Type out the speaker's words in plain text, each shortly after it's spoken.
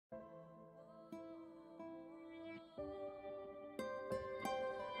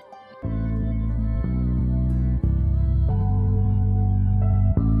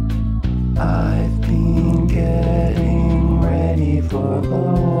for the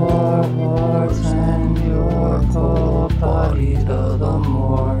war. Send your cold body to the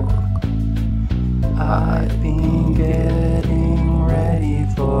morgue. I've been getting ready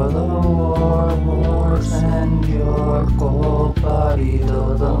for the war. Send your cold body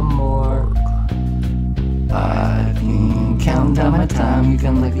to the morgue. I've been counting down my time. You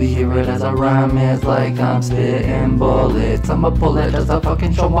can likely hear it as I rhyme. It's like I'm spitting bullets. I'm a bullet as I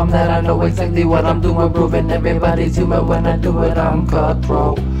fucking show 'em that I know exactly what I'm doing. Proving everybody's human when I do it. I'm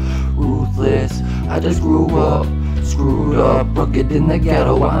cutthroat, ruthless. I just grew up, screwed up, rugged in the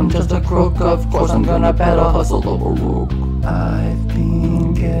ghetto. I'm just a crook, of course I'm gonna peddle, hustle over rook. I've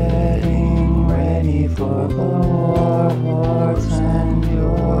been getting ready for the war. Send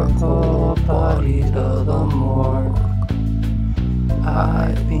your cold body to the morgue.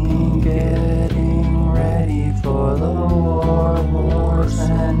 I've been getting ready for the war.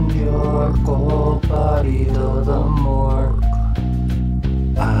 Send your cold body to the morgue.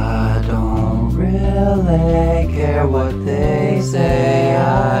 I don't really care what they say.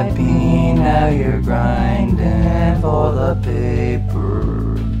 I've been out here grinding for the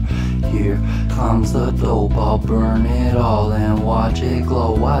paper. Here comes the dope, I'll burn it all and watch it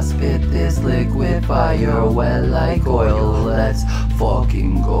glow. I spit this liquid fire wet like oil, let's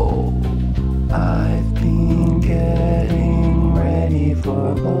fucking go. I've been getting ready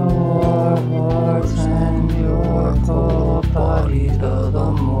for the war. Send your cold body to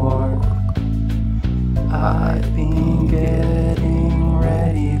the morgue. I've been getting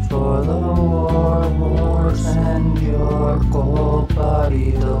ready for the war. Send your cold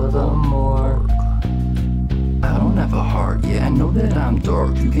body to the morgue. I don't have a heart, yeah, I know that I'm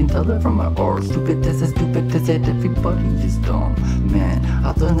dark. You can tell it from my art. Stupid this is everybody is dumb. Man,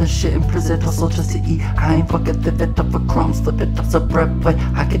 I'll learn this shit in prison, hustle just to eat. I ain't fucking live it up a crumb, slip it up some bread, but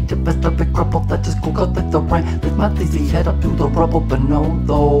I get the best of it crumpled. That just go out like the rain. Lift my lazy head up through the rubble, but no,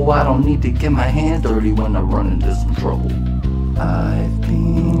 though, I don't need to get my hands dirty when I run into some trouble. I've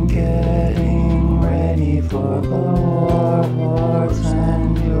been getting ready for the war.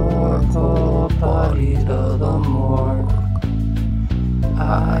 Send your cold body to the morgue.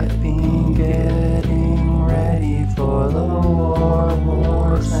 I've been getting ready for the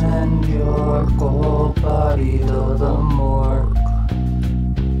war. Send your cold body to the